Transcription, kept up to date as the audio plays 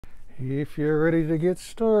If you're ready to get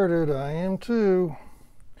started, I am too.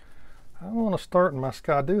 I want to start in my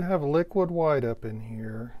sky. I do have liquid white up in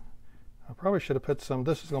here. I probably should have put some,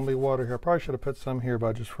 this is going to be water here. I probably should have put some here, but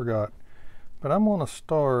I just forgot. But I'm going to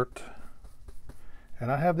start,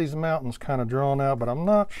 and I have these mountains kind of drawn out, but I'm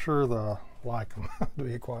not sure that I like them, to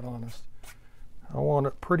be quite honest. I want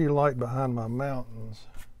it pretty light behind my mountains.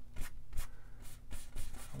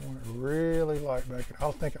 I want it really light back. I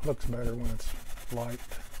think it looks better when it's light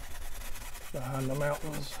behind the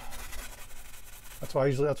mountains. That's why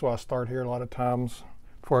I start here a lot of times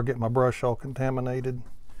before I get my brush all contaminated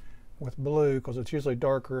with blue, because it's usually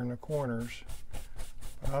darker in the corners.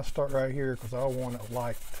 But I start right here because I want it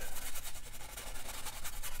light.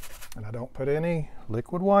 And I don't put any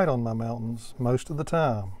liquid white on my mountains most of the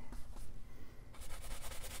time.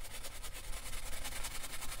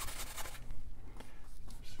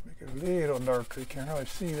 Just make it a little darker. You can't really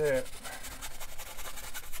see that.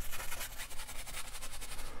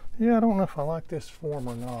 Yeah, I don't know if I like this form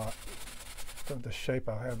or not. The shape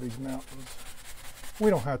I have these mountains.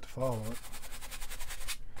 We don't have to follow it.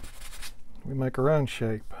 We make our own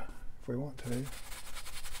shape if we want to. And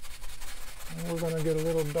we're going to get a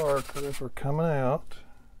little darker as we're coming out.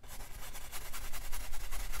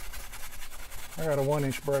 I got a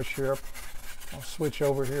 1-inch brush here. I'll switch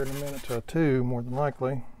over here in a minute to a 2, more than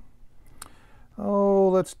likely. Oh,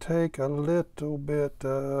 let's take a little bit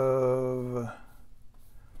of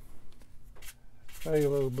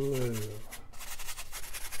phthalo blue.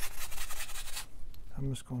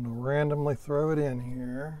 I'm just going to randomly throw it in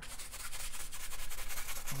here.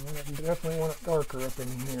 I definitely want it darker up in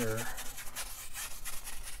here.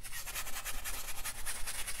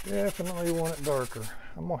 Definitely want it darker.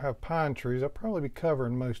 I'm going to have pine trees. I'll probably be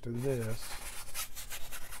covering most of this.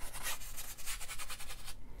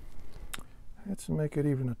 Let's make it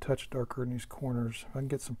even a touch darker in these corners. If I can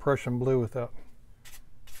get some Prussian blue without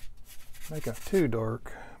making it too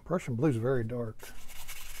dark. Prussian blue is very dark.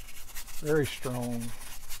 Very strong.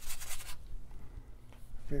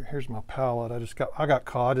 Here's my palette. I got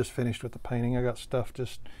caught. I just finished with the painting. I got stuff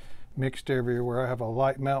just mixed everywhere. I have a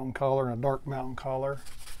light mountain color and a dark mountain color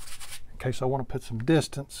in case I want to put some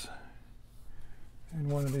distance in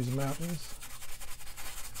one of these mountains.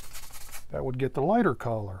 That would get the lighter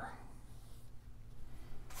color.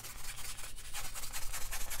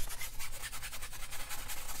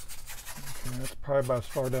 Okay, that's probably about as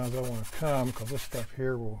far down as I want to come, because this stuff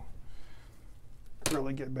here will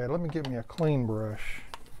really get bad. Let me get me a clean brush.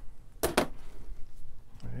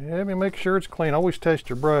 Let me make sure it's clean. Always test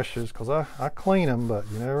your brushes, because I clean them, but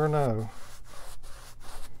you never know.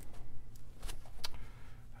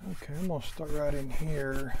 Okay, I'm going to start right in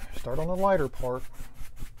here. Start on the lighter part.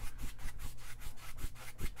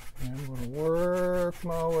 And I'm going to work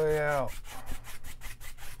my way out.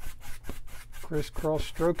 Crisscross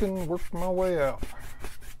stroking, work my way out.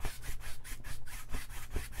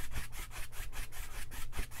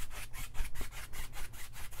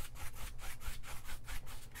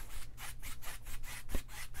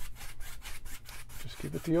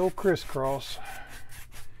 Give it the old crisscross,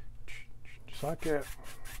 just like that.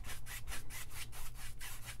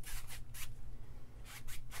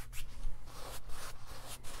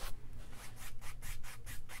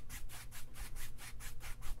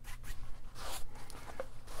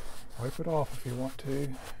 Wipe it off if you want to.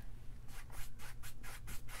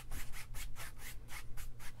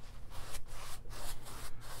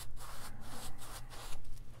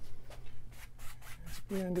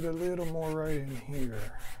 Blend it a little more right in here.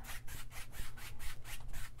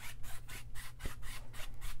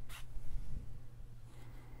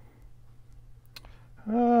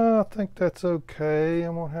 I think that's okay.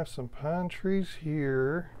 I'm gonna have some pine trees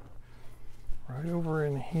here, right over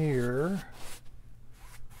in here.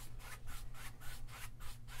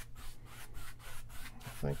 I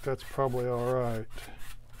think that's probably all right.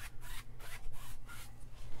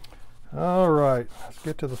 All right, let's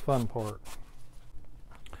get to the fun part.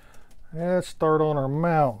 Let's start on our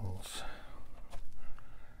mountains.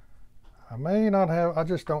 I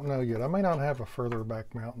just don't know yet. I may not have a further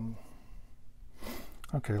back mountain.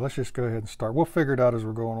 Okay, let's just go ahead and start. We'll figure it out as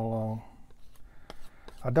we're going along.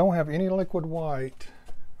 I don't have any liquid white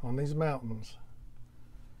on these mountains.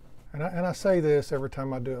 And I say this every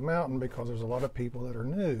time I do a mountain, because there's a lot of people that are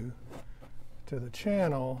new to the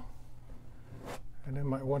channel and they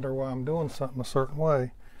might wonder why I'm doing something a certain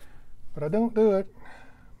way. But I don't do it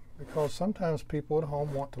because sometimes people at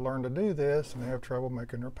home want to learn to do this and they have trouble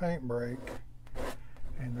making their paint break.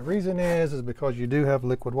 And the reason is because you do have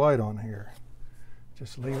liquid white on here.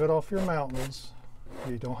 Just leave it off your mountains.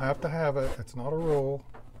 You don't have to have it. It's not a rule.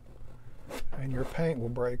 and your paint will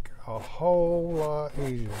break a whole lot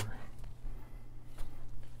easier.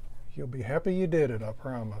 You'll be happy you did it, I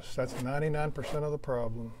promise. That's 99% of the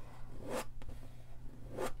problem.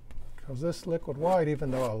 Because this liquid white,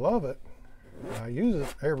 even though I love it, I use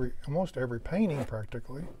it almost every painting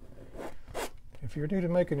practically. If you're new to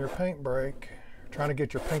making your paint break, trying to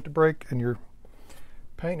get your paint to break and you're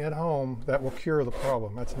painting at home, that will cure the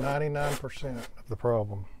problem. That's 99% of the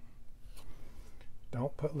problem.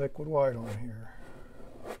 Don't put liquid white on here.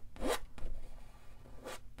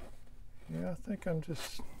 Yeah, I think I'm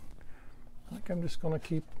just going to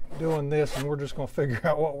keep doing this, and we're just going to figure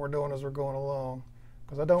out what we're doing as we're going along.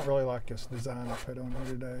 Because I don't really like this design I put on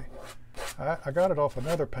here today. I got it off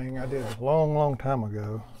another painting I did a long, long time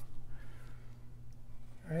ago.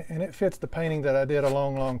 And it fits the painting that I did a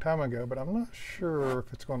long, long time ago, but I'm not sure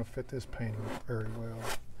if it's going to fit this painting very well.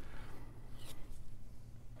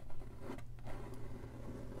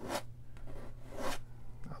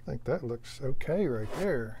 I think that looks okay right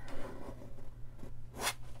there.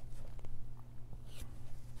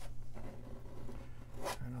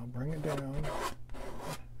 And I'll bring it down.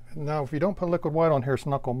 Now, if you don't put liquid white on here, it's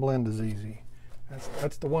not going to blend as easy.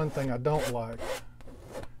 That's the one thing I don't like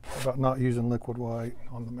about not using liquid white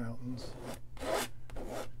on the mountains.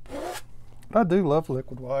 But I do love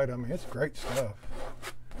liquid white. I mean, it's great stuff.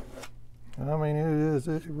 I mean, it is.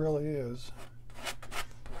 It really is.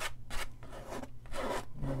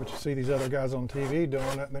 But you see these other guys on TV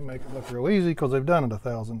doing it, and they make it look real easy because they've done it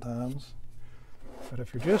 1,000 times. But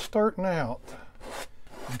if you're just starting out,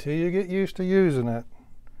 until you get used to using it,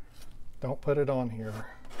 don't put it on here.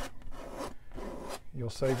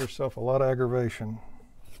 You'll save yourself a lot of aggravation.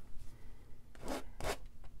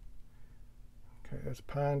 Okay, there's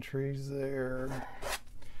pine trees there.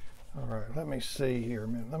 All right, let me see here a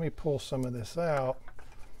minute. Let me pull some of this out.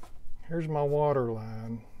 Here's my water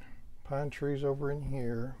line. Pine trees over in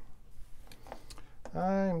here.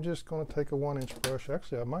 I'm just going to take a 1-inch brush.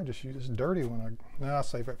 Actually, I might just use this dirty one. I'll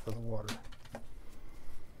save it for the water.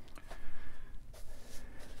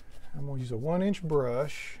 I'm going to use a 1-inch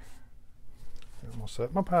brush. I'm going to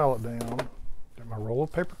set my palette down. Got my roll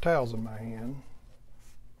of paper towels in my hand.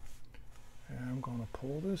 And I'm going to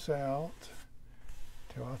pull this out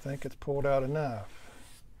till I think it's pulled out enough.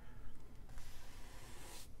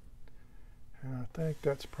 And I think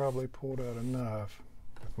that's probably pulled out enough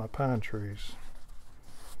with my pine trees.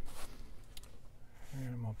 And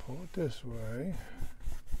I'm going to pull it this way.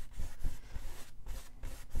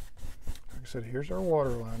 Like I said, here's our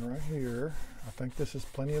water line right here. I think this is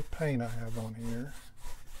plenty of paint I have on here.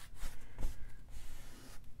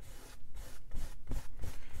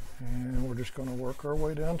 And we're just going to work our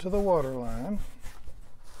way down to the water line.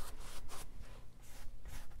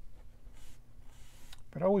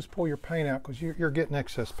 But always pull your paint out because you're getting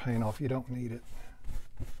excess paint off. You don't need it.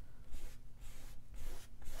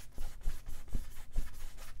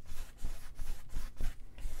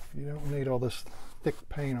 You don't need all this thick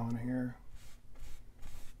paint on here.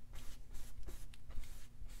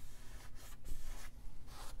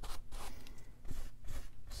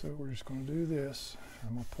 So we're just going to do this.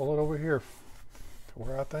 I'm going to pull it over here to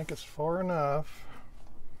where I think it's far enough.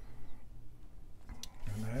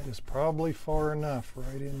 And that is probably far enough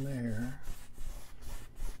right in there.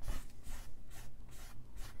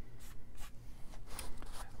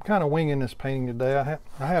 I'm kind of winging this painting today.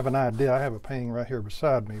 I have an idea. I have a painting right here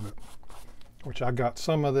beside me, but which I got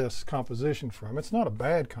some of this composition from. It's not a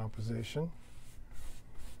bad composition.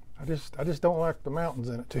 I just don't like the mountains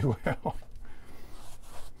in it too well.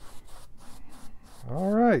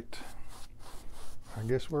 All right. I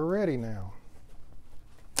guess we're ready now.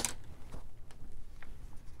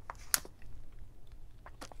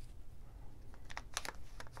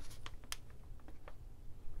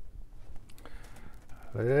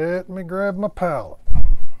 Let me grab my palette.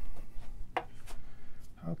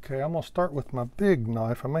 Okay, I'm going to start with my big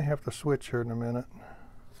knife. I may have to switch here in a minute.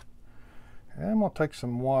 And I'm going to take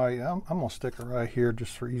some white. I'm going to stick it right here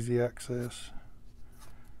just for easy access.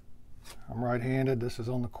 I'm right-handed. This is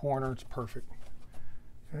on the corner. It's perfect.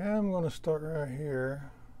 And I'm going to start right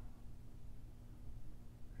here.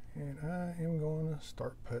 And I am going to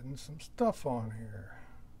start putting some stuff on here.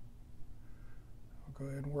 I'll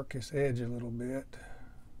go ahead and work this edge a little bit.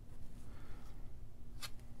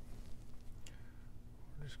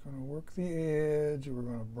 We're just going to work the edge. We're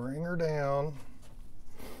going to bring her down.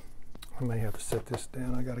 I may have to set this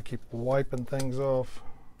down. I got to keep wiping things off.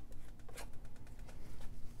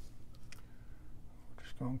 We're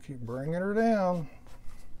just going to keep bringing her down.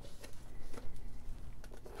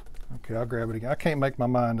 Okay, I'll grab it again. I can't make my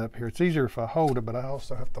mind up here. It's easier if I hold it, but I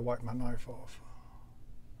also have to wipe my knife off.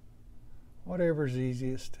 whatever's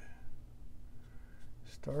easiest.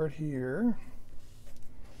 Start here.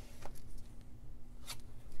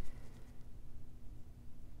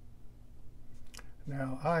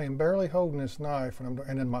 Now I am barely holding this knife, and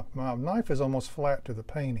then my knife is almost flat to the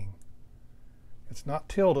painting. It's not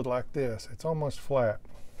tilted like this, it's almost flat.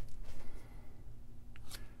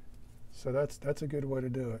 So that's a good way to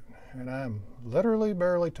do it. And I'm literally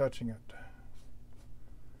barely touching it.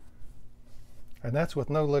 And that's with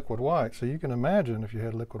no liquid white. So you can imagine if you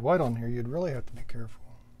had liquid white on here, you'd really have to be careful.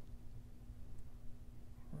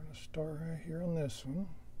 We're going to start right here on this one.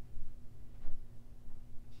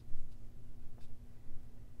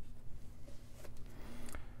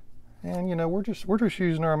 And you know, we're just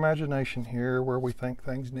using our imagination here where we think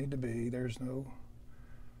things need to be. There's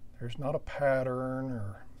not a pattern,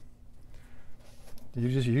 or you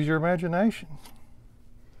just use your imagination.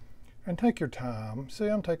 And take your time. See,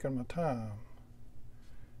 I'm taking my time.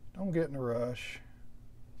 Don't get in a rush.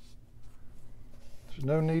 There's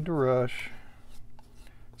no need to rush.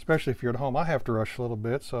 Especially if you're at home. I have to rush a little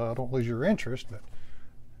bit so I don't lose your interest, but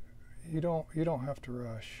you don't have to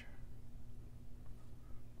rush.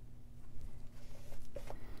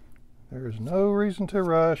 There is no reason to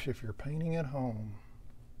rush if you're painting at home.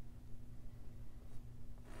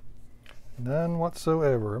 None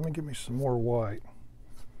whatsoever. Let me get me some more white.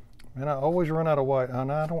 Man, I always run out of white,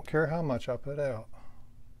 and I don't care how much I put out.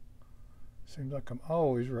 Seems like I'm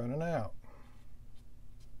always running out.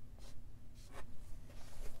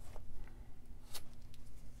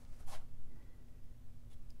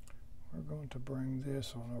 We're going to bring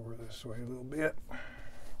this on over this way a little bit.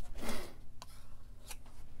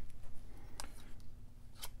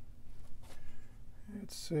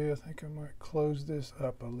 Let's see, I think I might close this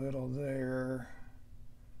up a little there.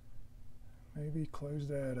 Maybe close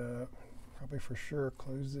that up. Probably for sure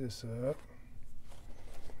close this up.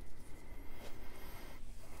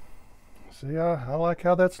 See, I like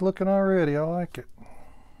how that's looking already. I like it.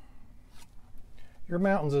 Your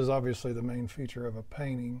mountains is obviously the main feature of a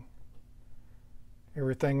painting.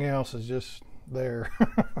 Everything else is just there.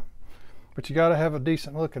 But you got to have a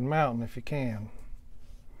decent looking mountain if you can.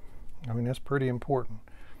 I mean, that's pretty important.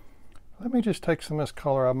 Let me just take some of this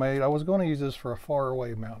color I made. I was going to use this for a far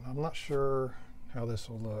away mountain. I'm not sure how this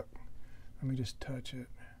will look. Let me just touch it.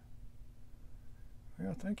 Yeah,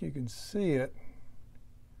 I think you can see it.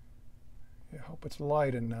 I hope it's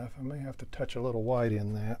light enough. I may have to touch a little white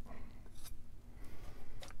in that.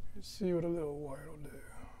 Let's see what a little white will do.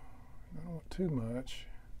 I don't want too much.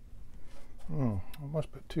 I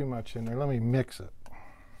must put too much in there. Let me mix it.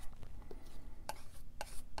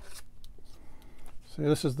 See,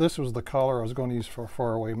 this was the color I was going to use for a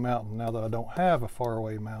faraway mountain. Now that I don't have a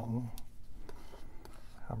faraway mountain,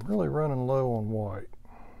 I'm really running low on white.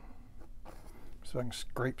 So I can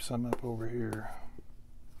scrape some up over here.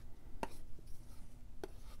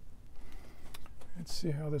 Let's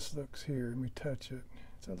see how this looks here. Let me touch it.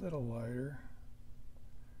 It's a little lighter.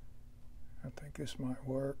 I think this might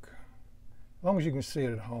work. As long as you can see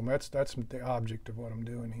it at home, that's the object of what I'm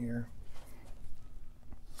doing here.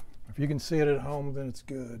 If you can see it at home, then it's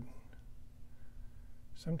good.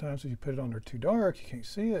 Sometimes if you put it on there too dark, you can't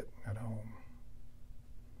see it at home.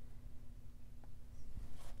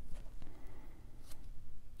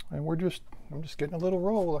 And I'm just getting a little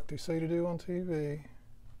roll like they say to do on TV.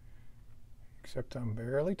 Except I'm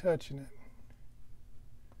barely touching it.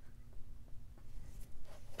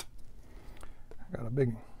 I got a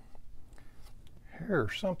big hair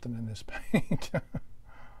or something in this paint.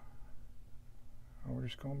 We're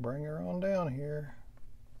just going to bring her on down here.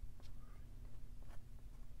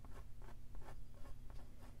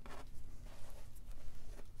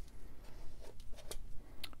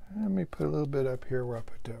 Let me put a little bit up here where I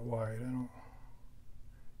put that white. I don't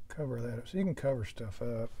cover that up. So you can cover stuff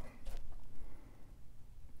up.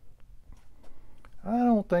 I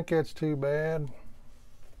don't think that's too bad.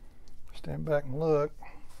 Stand back and look.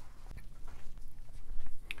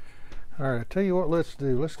 All right, I tell you what, let's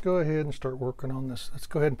do. Let's go ahead and start working on this. Let's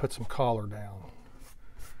go ahead and put some color down.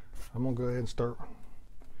 I'm gonna go ahead and start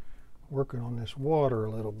working on this water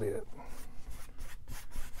a little bit.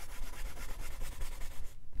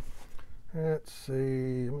 Let's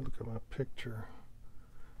see, let me look at my picture.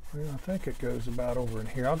 Well, I think it goes about over in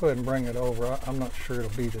here. I'll go ahead and bring it over. I'm not sure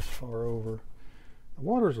it'll be this far over. The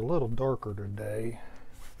water's a little darker today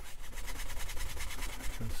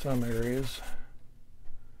in some areas.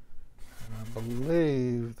 I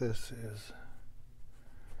believe this is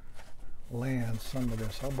land, some of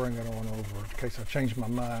this. I'll bring it on over in case I change my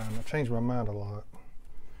mind. I change my mind a lot.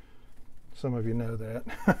 Some of you know that.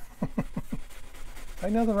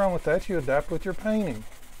 Ain't nothing wrong with that. You adapt with your painting.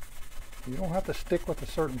 You don't have to stick with a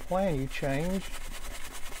certain plan. You change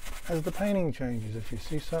as the painting changes. If you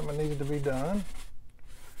see something that needs to be done,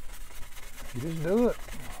 you just do it.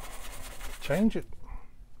 Change it.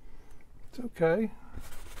 It's okay.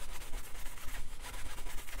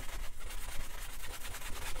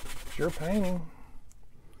 It's your painting.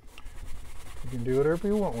 You can do whatever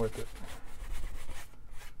you want with it.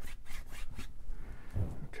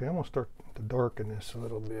 Okay, I'm going to start to darken this a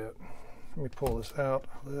little bit. Let me pull this out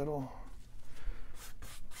a little.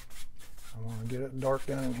 I want to get it dark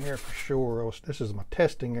down in here for sure. This is my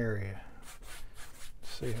testing area.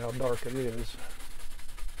 Let's see how dark it is.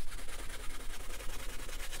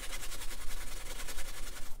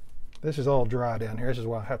 This is all dry down here. This is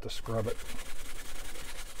why I have to scrub it.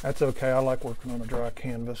 That's okay. I like working on a dry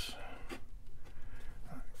canvas.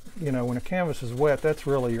 You know, when a canvas is wet, that's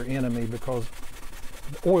really your enemy because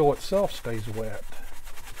the oil itself stays wet.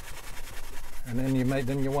 And then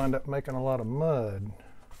you wind up making a lot of mud.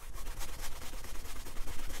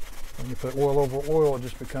 When you put oil over oil, it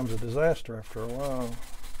just becomes a disaster after a while.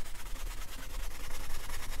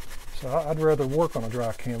 So I'd rather work on a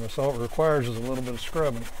dry canvas. All it requires is a little bit of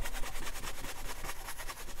scrubbing.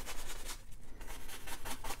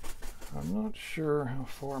 I'm not sure how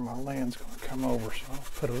far my land's going to come over, so I'll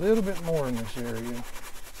put a little bit more in this area.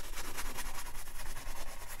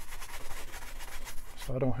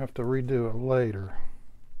 So I don't have to redo it later.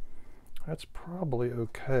 That's probably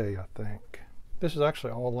okay, I think. This is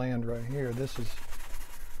actually all land right here. I'm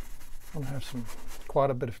going to have quite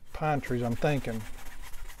a bit of pine trees, I'm thinking.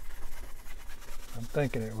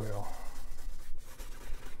 It will.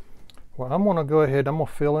 Well, I'm going to go ahead, I'm going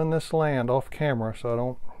to fill in this land off camera so I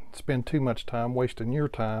don't spend too much time wasting your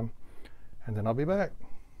time, and then I'll be back.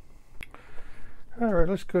 All right,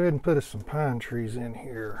 let's go ahead and put some pine trees in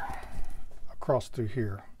here, across through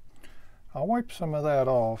here. I'll wipe some of that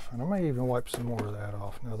off, and I may even wipe some more of that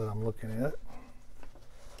off now that I'm looking at it.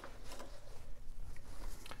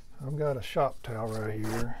 I've got a shop towel right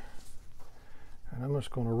here, and I'm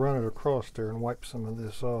just going to run it across there and wipe some of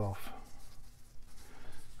this off.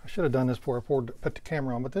 I should have done this before I put the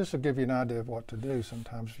camera on, but this will give you an idea of what to do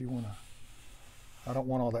sometimes if you want to. I don't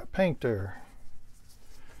want all that paint there.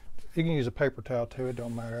 You can use a paper towel too, it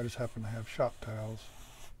don't matter. I just happen to have shop towels.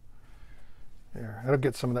 There, that'll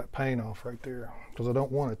get some of that paint off right there because I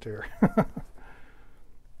don't want it there.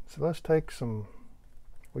 So let's take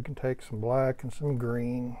we can take some black and some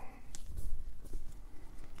green.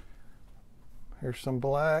 Here's some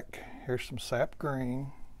black, here's some sap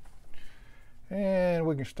green. And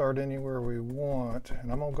we can start anywhere we want. And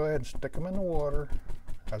I'm going to go ahead and stick them in the water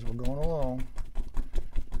as we're going along.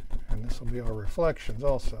 And this will be our reflections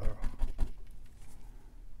also.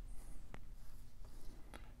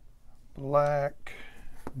 Black,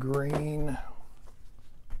 green.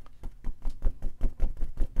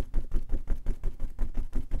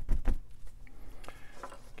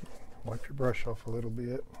 Wipe your brush off a little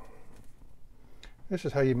bit. This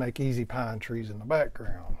is how you make easy pine trees in the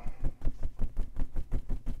background.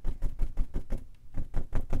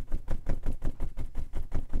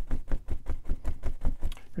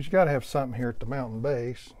 But you got to have something here at the mountain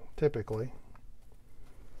base, typically.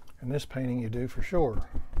 And this painting you do for sure.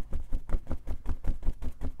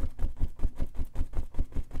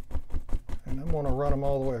 And I'm going to run them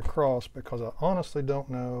all the way across because I honestly don't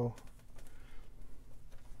know.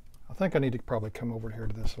 I think I need to probably come over here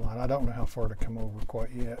to this line. I don't know how far to come over quite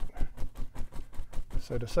yet.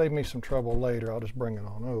 So to save me some trouble later, I'll just bring it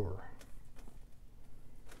on over.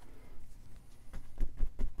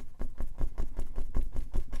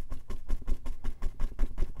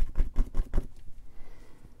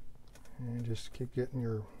 And just keep getting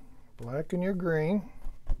your black and your green.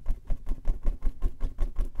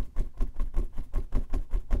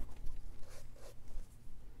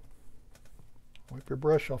 Wipe your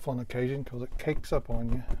brush off on occasion because it cakes up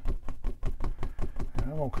on you.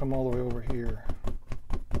 And I'm going to come all the way over here.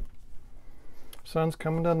 Sun's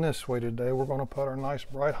coming down this way today. We're going to put our nice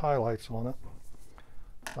bright highlights on it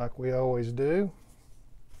like we always do.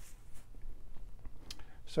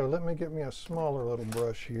 So let me get me a smaller little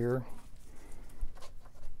brush here.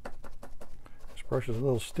 This brush is a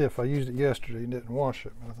little stiff. I used it yesterday and didn't wash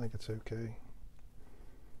it, but I think it's okay.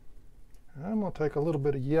 And I'm going to take a little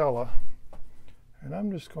bit of yellow and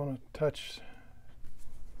I'm just going to touch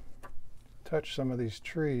some of these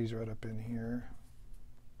trees right up in here.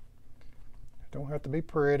 It don't have to be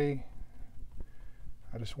pretty.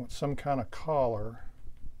 I just want some kind of color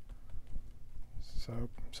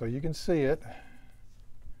so you can see it.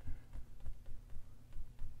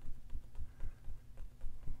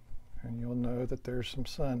 And you'll know that there's some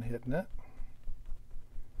sun hitting it.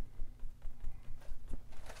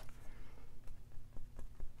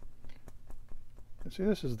 But see,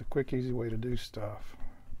 this is the quick, easy way to do stuff.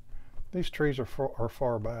 These trees are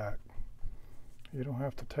far back. You don't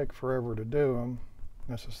have to take forever to do them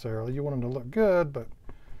necessarily. You want them to look good, but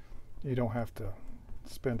you don't have to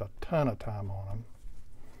spend a ton of time on them.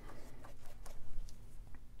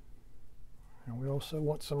 And we also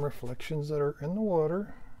want some reflections that are in the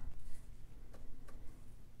water.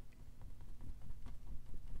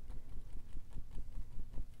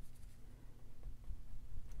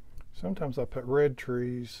 Sometimes I put red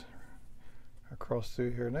trees across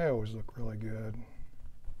through here and they always look really good.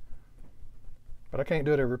 But I can't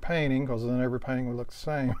do it every painting because then every painting would look the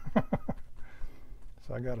same.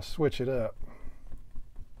 So I got to switch it up.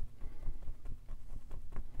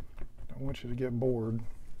 Don't want you to get bored.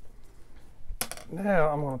 Now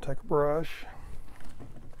I'm going to take a brush,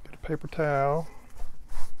 get a paper towel,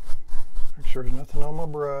 make sure there's nothing on my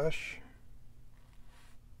brush.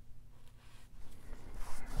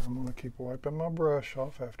 I'm going to keep wiping my brush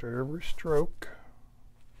off after every stroke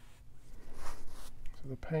so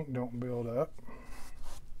the paint don't build up.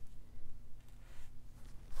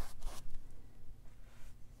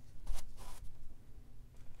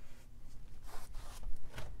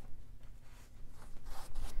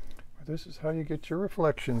 This is how you get your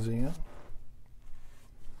reflections in.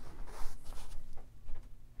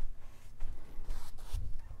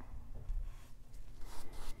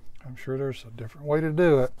 I'm sure there's a different way to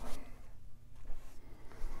do it.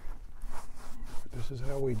 But this is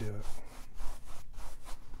how we do it.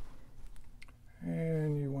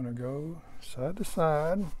 And you want to go side to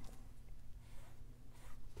side.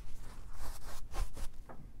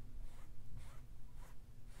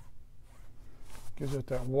 Gives it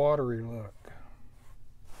that watery look.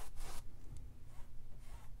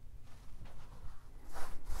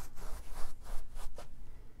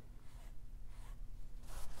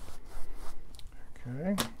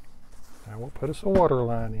 Okay, now we'll put us a water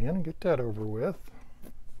line in and get that over with.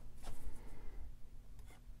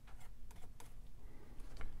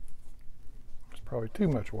 It's probably too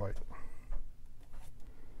much white.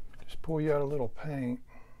 Just pull you out a little paint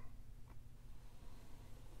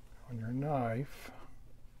on your knife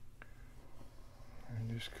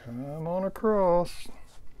and just come on across.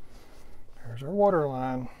 There's our water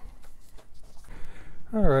line.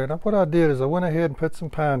 Alright, what I did is I went ahead and put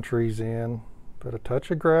some pine trees in, put a touch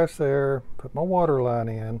of grass there, put my water line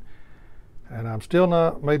in, and I'm still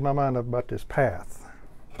not made my mind up about this path.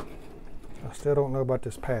 I still don't know about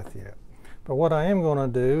this path yet. But what I am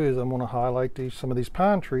going to do is I'm going to highlight some of these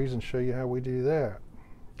pine trees and show you how we do that.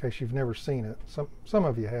 In case you've never seen it. Some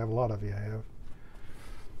of you have, a lot of you have.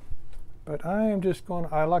 But I am just going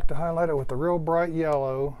to, I like to highlight it with a real bright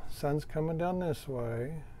yellow. Sun's coming down this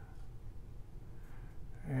way.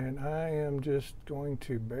 And I am just going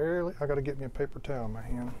to barely, I got to get me a paper towel in my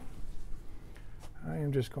hand. I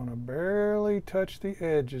am just going to barely touch the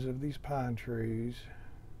edges of these pine trees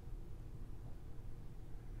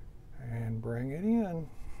and bring it in.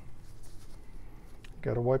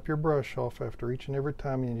 Got to wipe your brush off after each and every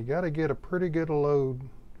time, and you got to get a pretty good load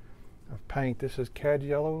of paint. This is cad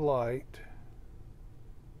yellow light.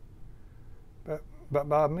 But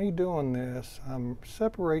by me doing this, I'm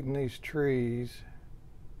separating these trees,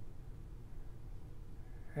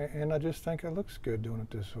 and I just think it looks good doing it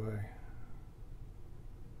this way.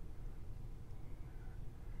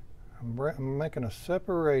 I'm making a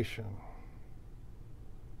separation.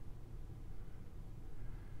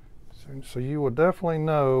 So you will definitely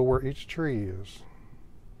know where each tree is.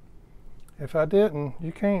 If I didn't,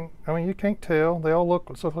 you can't tell. They all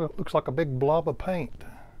looks like a big blob of paint.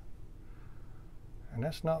 And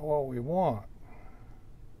that's not what we want.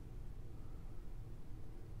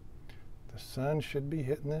 The sun should be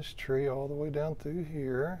hitting this tree all the way down through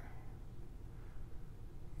here.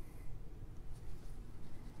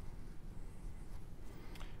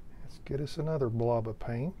 Let's get us another blob of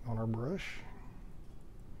paint on our brush.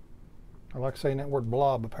 I like saying that word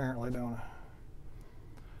blob apparently, don't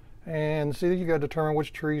I? And see, you got to determine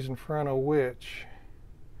which tree's in front of which.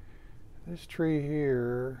 This tree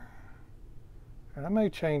here, and I may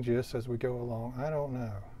change this as we go along, I don't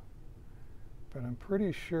know. But I'm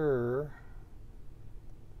pretty sure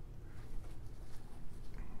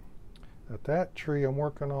that tree I'm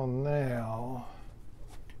working on now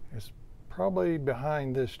is probably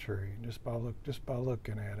behind this tree, just by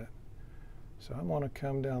looking at it. So I'm going to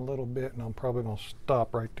come down a little bit, and I'm probably going to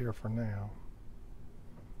stop right there for now.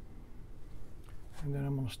 And then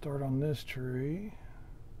I'm going to start on this tree.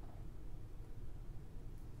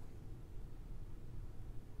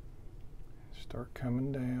 Start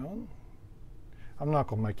coming down. I'm not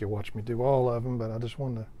going to make you watch me do all of them, but I just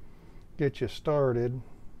wanted to get you started.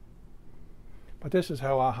 But this is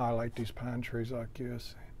how I highlight these pine trees like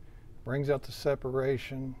this. Brings out the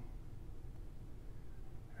separation.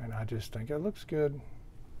 And I just think it looks good.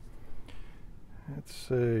 Let's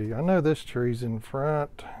see. I know this tree's in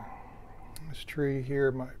front. This tree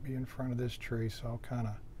here might be in front of this tree, so I'll kind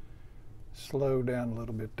of slow down a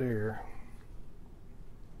little bit there.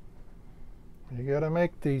 You got to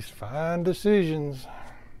make these fine decisions.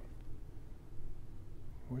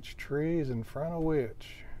 Which tree is in front of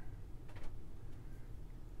which?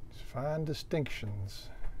 It's fine distinctions.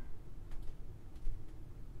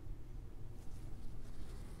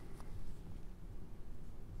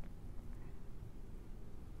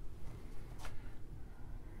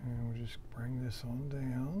 And we'll just bring this on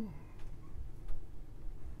down.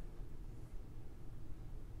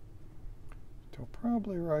 Till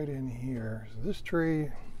probably right in here. So this tree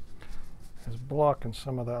is blocking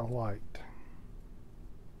some of that light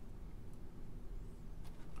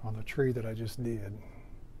on the tree that I just did.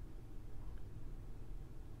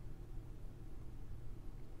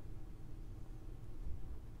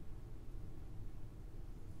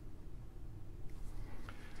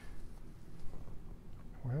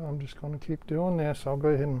 Well, I'm just going to keep doing this. I'll go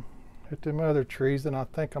ahead and hit them other trees, and I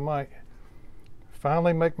think I might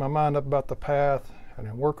finally make my mind up about the path and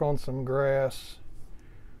then work on some grass,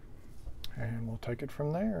 and we'll take it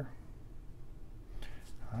from there.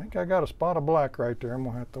 I think I got a spot of black right there. I'm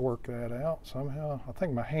going to have to work that out somehow. I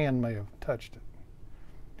think my hand may have touched it.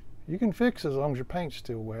 You can fix it as long as your paint's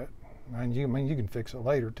still wet. I mean, you can fix it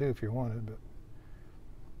later too if you wanted, but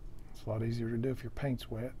it's a lot easier to do if your paint's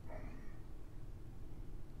wet.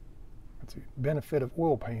 That's the benefit of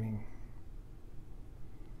oil painting.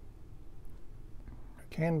 It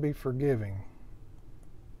can be forgiving.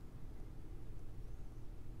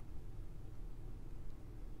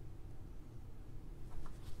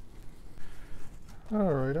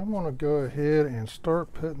 Alright, I'm going to go ahead and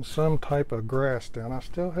start putting some type of grass down. I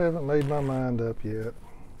still haven't made my mind up yet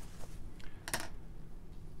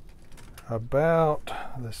about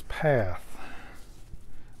this path,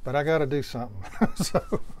 but I got to do something.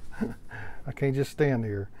 So I can't just stand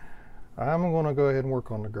here. I'm going to go ahead and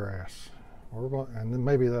work on the grass. And then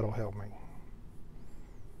maybe that'll help me.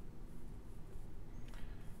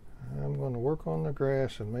 I'm going to work on the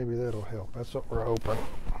grass and maybe that'll help. That's what we're hoping.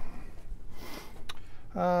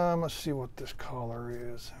 Let's see what this color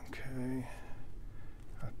is. Okay.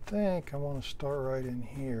 I think I want to start right in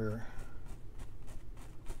here.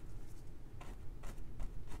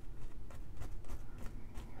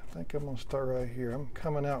 I think I'm going to start right here. I'm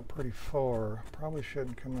coming out pretty far. Probably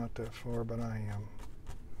shouldn't come out that far, but I am.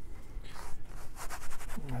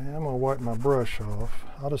 And I'm going to wipe my brush off.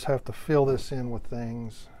 I'll just have to fill this in with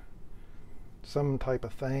things. Some type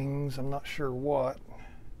of things. I'm not sure what.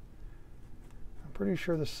 I'm pretty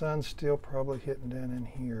sure the sun's still probably hitting down in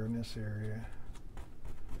here in this area.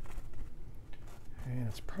 And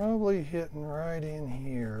it's probably hitting right in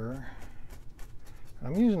here.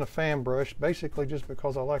 I'm using a fan brush basically just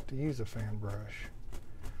because I like to use a fan brush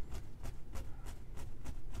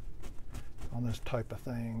on this type of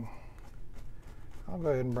thing. I'll go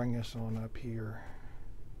ahead and bring this on up here.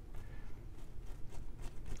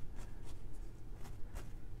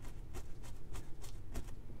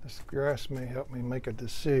 This grass may help me make a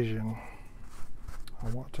decision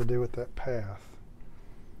on what to do with that path.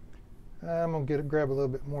 I'm going to grab a little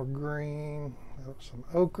bit more green, some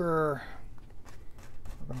ochre.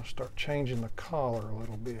 I'm going to start changing the color a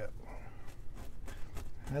little bit.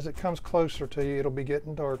 As it comes closer to you, it'll be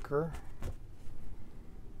getting darker.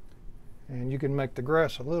 And you can make the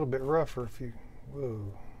grass a little bit rougher if you,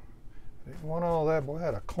 whoa. Didn't want all that, boy, I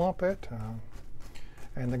had a clump that time.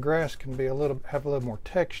 And the grass can be have a little more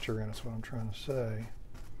texture in it, is what I'm trying to say.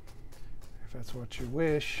 If that's what you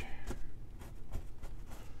wish.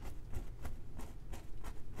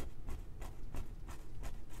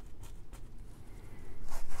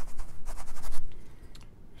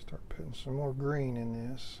 Start putting some more green in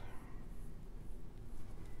this.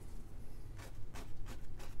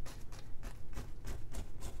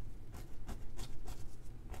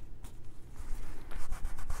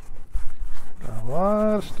 Got a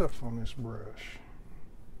lot of stuff on this brush.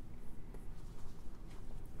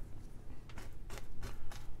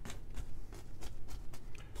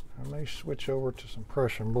 I may switch over to some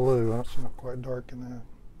Prussian blue. It's not quite dark in that.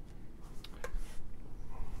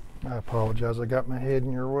 I apologize, I got my head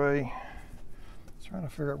in your way. Trying to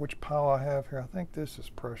figure out which pile I have here. I think this is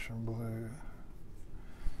Prussian blue.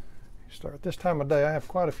 You start at this time of day, I have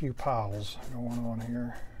quite a few piles going on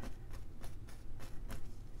here.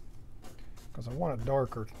 Because I want it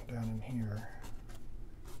darker down in here.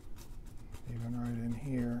 Even right in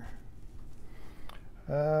here.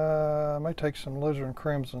 I may take some alizarin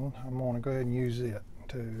crimson. I'm going to go ahead and use it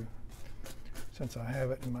too, since I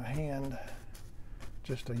have it in my hand,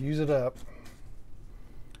 just to use it up.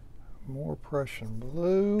 More Prussian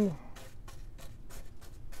blue.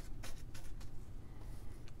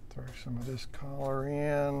 Throw some of this color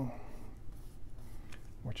in,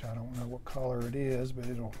 which I don't know what color it is, but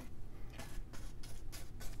it'll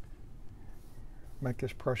make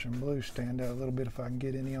this Prussian blue stand out a little bit if I can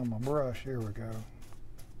get any on my brush. Here we go.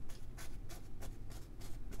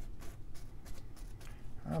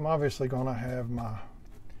 I'm obviously going to have my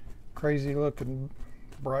crazy looking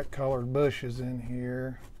bright colored bushes in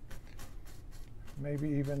here, maybe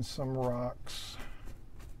even some rocks.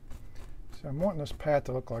 So I'm wanting this path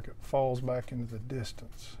to look like it falls back into the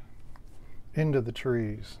distance, into the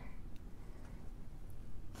trees.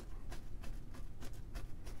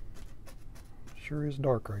 Sure is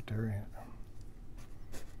dark right there, ain't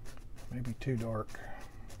it? Maybe too dark.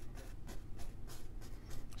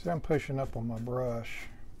 See, I'm pushing up on my brush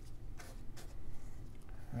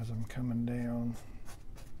as I'm coming down.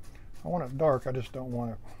 I want it dark, I just don't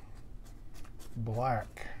want it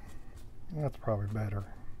black. That's probably better.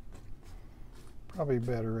 Probably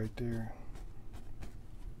better right there.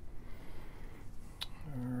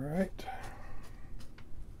 All right.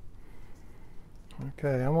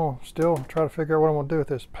 Okay, I'm gonna still try to figure out what I'm gonna do with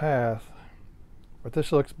this path, but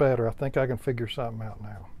this looks better. I think I can figure something out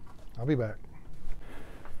now. I'll be back.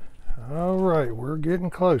 All right, we're getting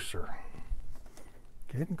closer.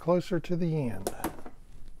 Getting closer to the end.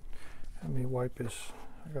 Let me wipe this.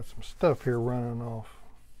 I got some stuff here running off.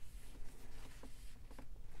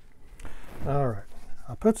 All right,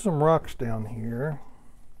 I put some rocks down here,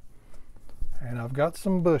 and I've got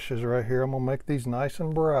some bushes right here. I'm gonna make these nice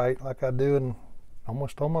and bright like I do in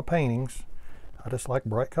almost all my paintings. I just like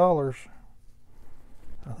bright colors.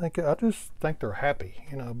 I just think they're happy,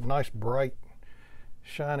 you know, nice bright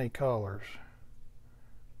shiny colors.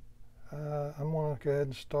 I'm gonna go ahead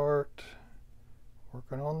and start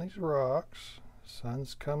working on these rocks.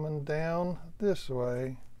 Sun's coming down this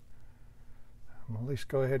way. I'm gonna at least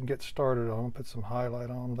go ahead and get started on them, put some highlight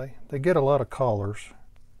on them. They get a lot of colors,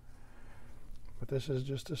 but this is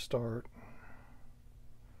just a start.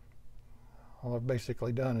 All I've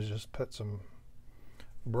basically done is just put some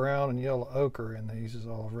brown and yellow ochre in these, is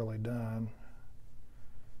all I've really done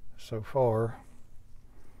so far.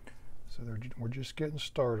 So we're just getting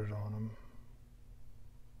started on them.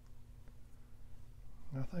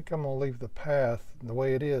 I think I'm going to leave the path the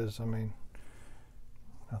way it is. I mean,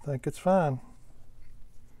 I think it's fine.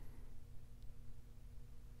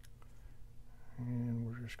 And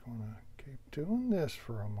we're just going to keep doing this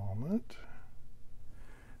for a moment.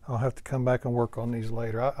 I'll have to come back and work on these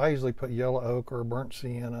later. I usually put yellow ochre, burnt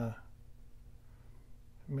sienna,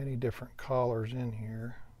 many different colors in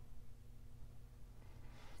here.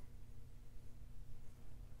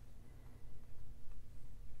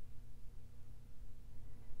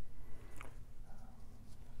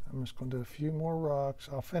 I'm just going to do a few more rocks.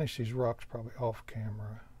 I'll finish these rocks probably off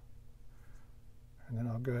camera. And then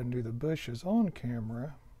I'll go ahead and do the bushes on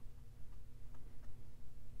camera.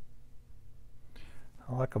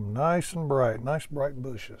 I like them nice and bright, nice bright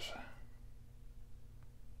bushes.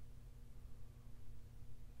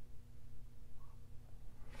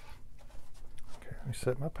 Okay, let me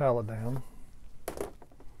set my palette down.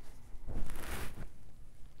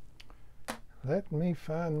 Let me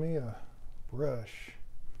find me a brush.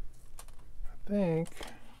 I think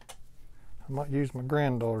I might use my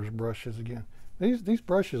granddaughter's brushes again. These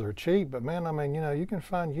brushes are cheap, but man, I mean, you know, you can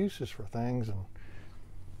find uses for things, and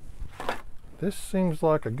this seems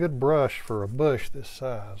like a good brush for a bush this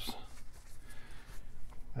size.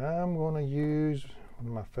 I'm going to use one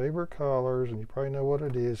of my favorite colors, and you probably know what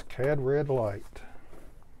it is, Cad Red Light.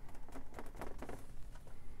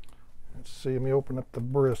 Let's see, let me open up the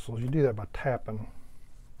bristles. You do that by tapping.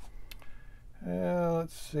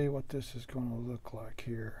 Let's see what this is going to look like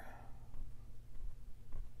here.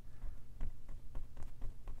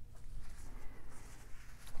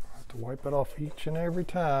 I have to wipe it off each and every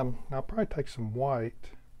time. Now, I'll probably take some white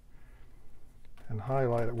and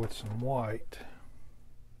highlight it with some white.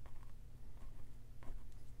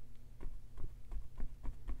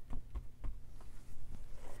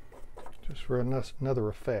 Just for another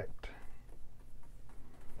effect.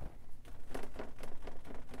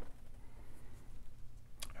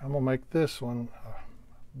 I'm going to make this one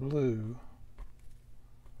blue.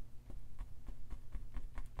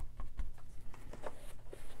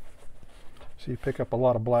 So you pick up a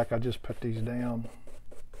lot of black. I just put these down.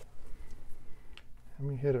 Let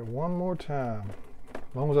me hit it one more time.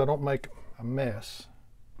 As long as I don't make a mess.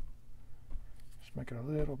 It's Just make it a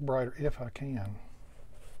little brighter if I can.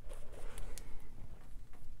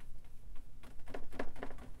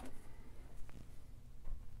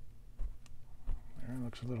 There, it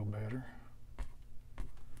looks a little better.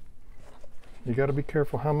 You got to be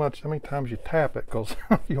careful how many times you tap it, because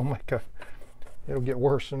it'll get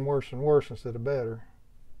worse and worse and worse instead of better.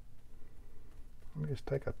 Let me just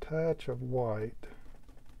take a touch of white.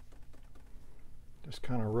 Just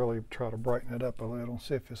kind of really try to brighten it up a little,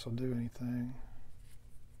 see if this will do anything.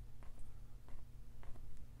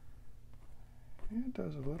 It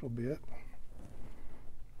does a little bit.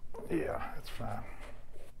 Yeah, that's fine.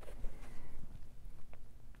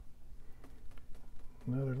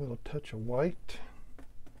 Another little touch of white.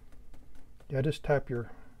 Yeah, just tap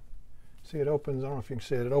your, see it opens, I don't know if you can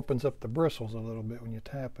see it, it opens up the bristles a little bit when you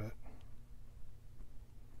tap it.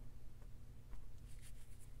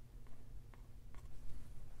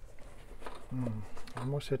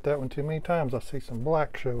 Almost hit that one too many times. I see some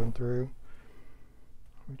black showing through.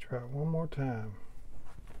 Let me try it one more time.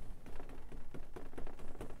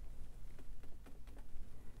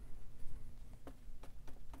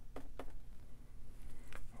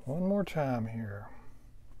 One more time here.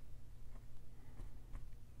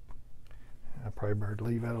 I probably better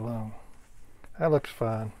leave that alone. That looks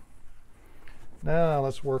fine. Now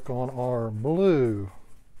let's work on our blue.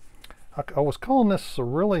 I was calling this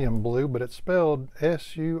cerulean blue, but it's spelled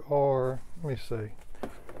S-U-R, let me see,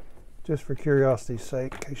 just for curiosity's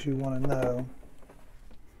sake, in case you want to know.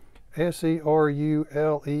 S-E-R-U-L-E-A-N.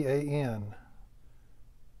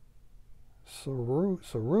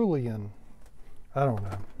 Cerulean. I don't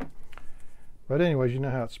know. But anyways, you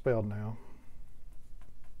know how it's spelled now.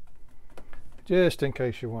 Just in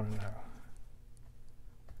case you want to know.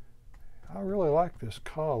 I really like this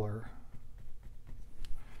color.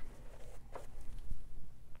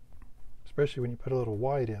 Especially when you put a little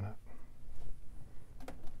white in it.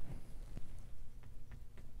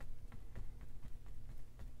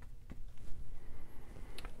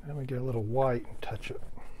 Then we get a little white and touch it.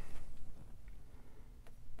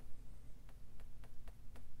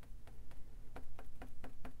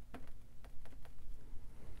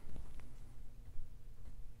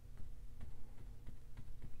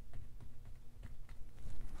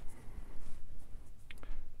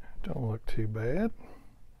 Don't look too bad.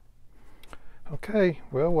 Okay,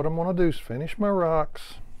 well, what I'm going to do is finish my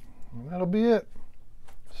rocks, and that'll be it.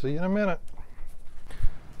 See you in a minute.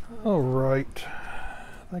 All right,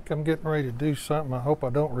 I think I'm getting ready to do something I hope I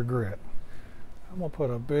don't regret. I'm going to put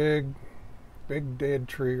a big dead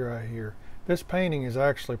tree right here. This painting is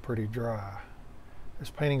actually pretty dry. This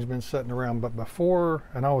painting's been sitting around, but before,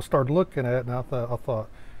 and I started looking at it, and I thought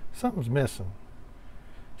something's missing.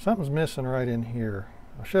 Something's missing right in here.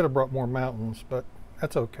 I should have brought more mountains, but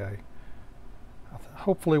that's okay.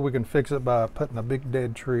 Hopefully we can fix it by putting a big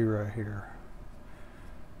dead tree right here.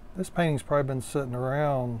 This painting's probably been sitting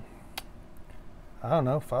around, I don't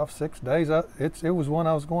know, 5-6 days. It was one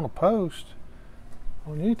I was going to post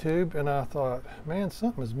on YouTube, and I thought, man,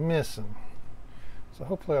 something is missing. So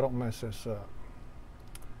hopefully I don't mess this up.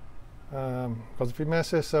 Because if you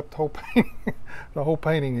mess this up, the whole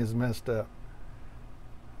painting is messed up.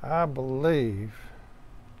 I believe.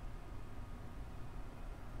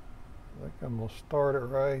 I think I'm going to start it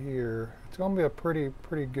right here. It's going to be a pretty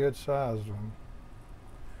good sized one.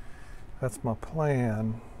 That's my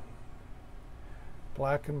plan.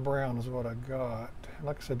 Black and brown is what I got.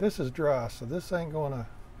 Like I said, this is dry, so this ain't going to,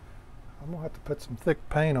 I'm going to have to put some thick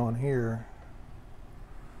paint on here.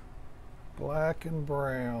 Black and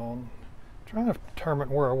brown. I'm trying to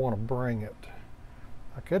determine where I want to bring it.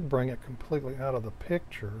 I could bring it completely out of the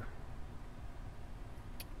picture.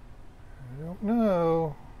 I don't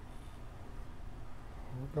know.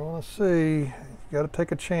 We're going to see. You got to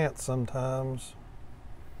take a chance sometimes.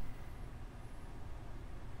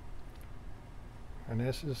 And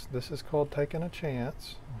this is called taking a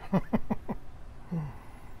chance.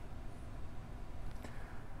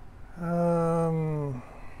 Oh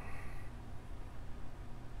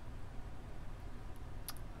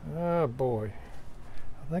boy.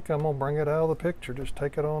 I think I'm going to bring it out of the picture. Just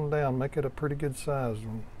take it on down. Make it a pretty good sized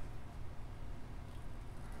one.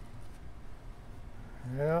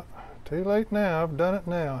 Yeah, too late now. I've done it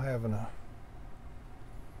now, haven't I?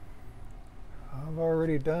 I've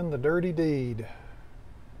already done the dirty deed.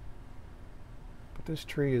 But this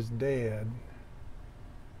tree is dead.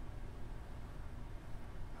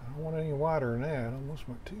 I don't want any wider than that. I almost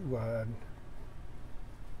went too wide.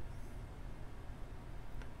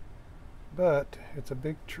 But it's a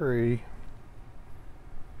big tree.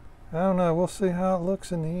 I don't know. We'll see how it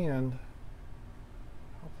looks in the end.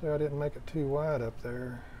 Hopefully I didn't make it too wide up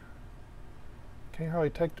there. Can't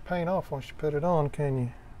hardly take the paint off once you put it on, can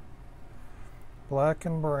you? Black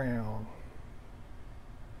and brown.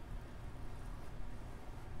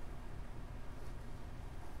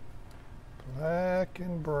 Black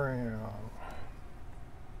and brown.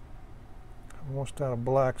 I'm almost out of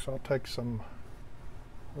black, so I'll take some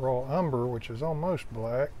raw umber, which is almost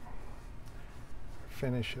black.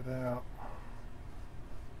 Finish it out.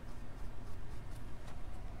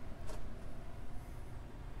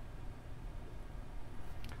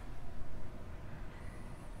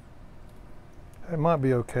 It might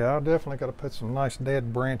be okay. I definitely got to put some nice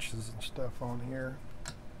dead branches and stuff on here.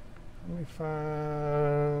 Let me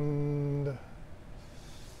find.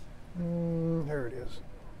 Here it is.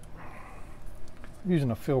 I'm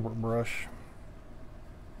using a filbert brush.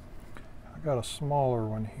 I got a smaller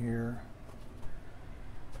one here.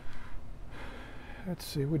 Let's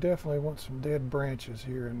see, we definitely want some dead branches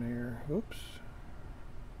here and there. Oops.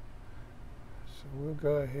 So we'll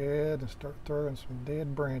go ahead and start throwing some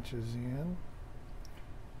dead branches in.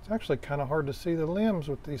 It's actually kind of hard to see the limbs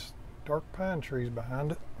with these dark pine trees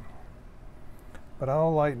behind it. But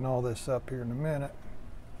I'll lighten all this up here in a minute.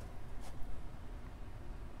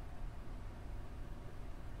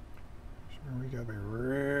 Just remember, you gotta be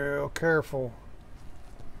real careful.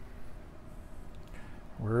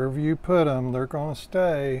 Wherever you put them, they're gonna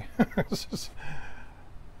stay. This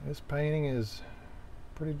painting is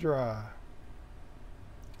pretty dry.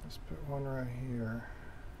 Let's put one right here.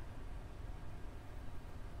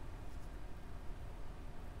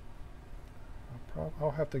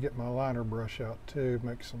 I'll have to get my liner brush out too,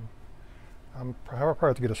 make some, I'll probably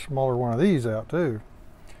have to get a smaller one of these out too.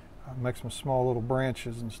 I'll make some small little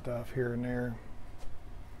branches and stuff here and there.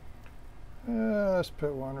 Let's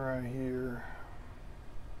put one right here.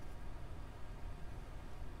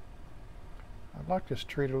 I'd like this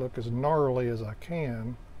tree to look as gnarly as I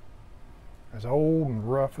can, as old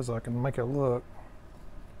and rough as I can make it look.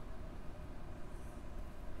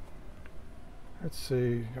 Let's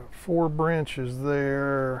see, got 4 branches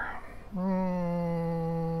there. If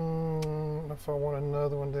I want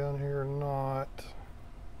another one down here or not.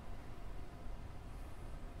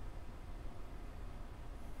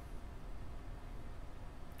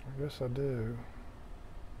 I guess I do,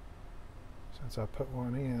 since I put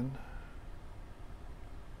one in.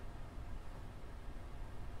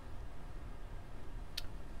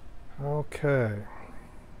 Okay.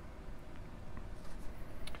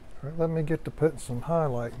 All right, let me get to putting some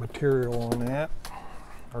highlight material on that,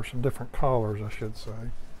 or some different colors, I should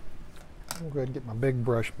say. I'll go ahead and get my big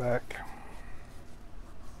brush back.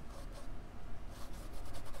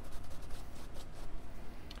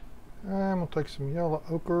 I'm going to take some yellow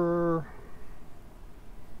ochre,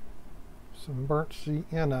 some burnt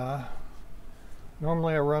sienna.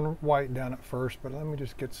 Normally I run white down at first, but let me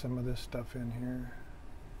just get some of this stuff in here.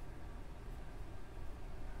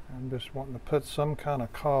 I'm just wanting to put some kind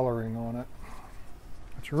of coloring on it.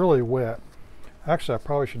 It's really wet. Actually, I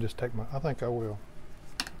probably should just take I think I will.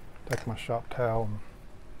 Take my shop towel. And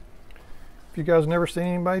if you guys never seen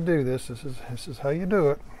anybody do this, this is how you do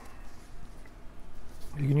it.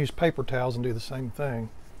 You can use paper towels and do the same thing.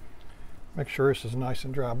 Make sure this is nice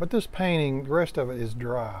and dry. But this painting, the rest of it is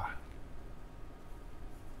dry.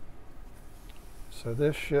 So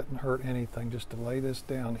this shouldn't hurt anything just to lay this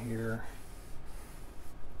down here.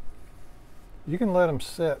 You can let them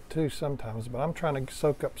set too sometimes, but I'm trying to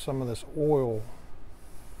soak up some of this oil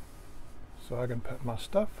so I can put my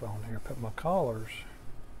stuff on here, put my collars.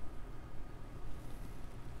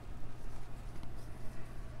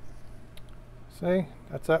 See,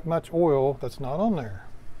 that's that much oil that's not on there.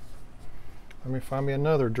 Let me find me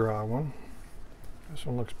another dry one. This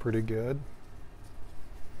one looks pretty good.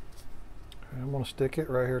 And I'm going to stick it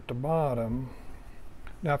right here at the bottom.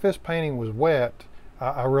 Now if this painting was wet,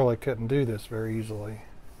 I really couldn't do this very easily.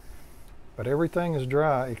 But everything is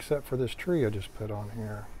dry except for this tree I just put on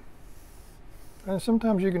here. And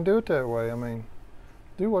sometimes you can do it that way. I mean,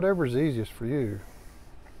 do whatever's easiest for you.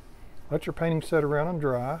 Let your painting set around and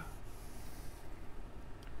dry.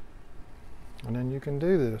 And then you can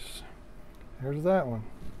do this. Here's that one.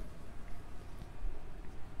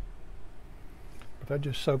 But that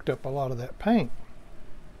just soaked up a lot of that paint,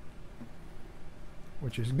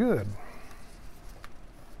 which is good.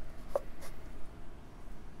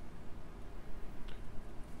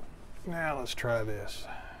 Now let's try this.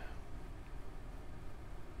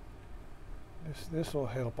 This will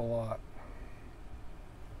help a lot.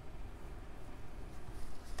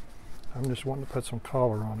 I'm just wanting to put some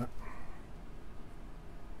color on it.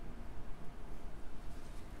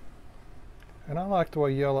 And I like the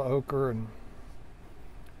way yellow ochre and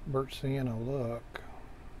burnt sienna look.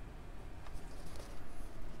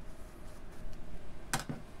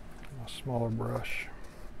 smaller brush.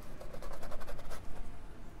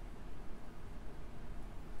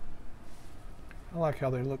 I like how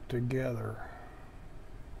they look together.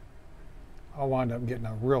 I'll wind up getting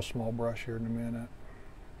a real small brush here in a minute.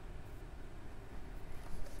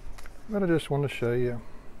 But I just want to show you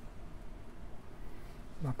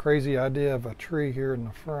my crazy idea of a tree here in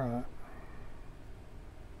the front.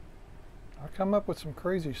 I come up with some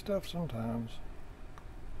crazy stuff sometimes.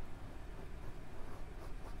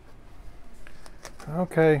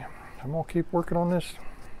 Okay, I'm gonna keep working on this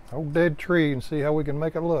old dead tree and see how we can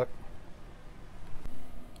make it look.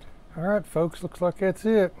 All right, folks, looks like that's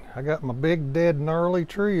it. I got my big dead gnarly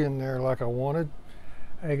tree in there like I wanted.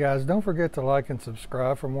 Hey guys, don't forget to like and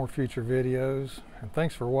subscribe for more future videos, and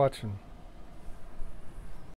thanks for watching.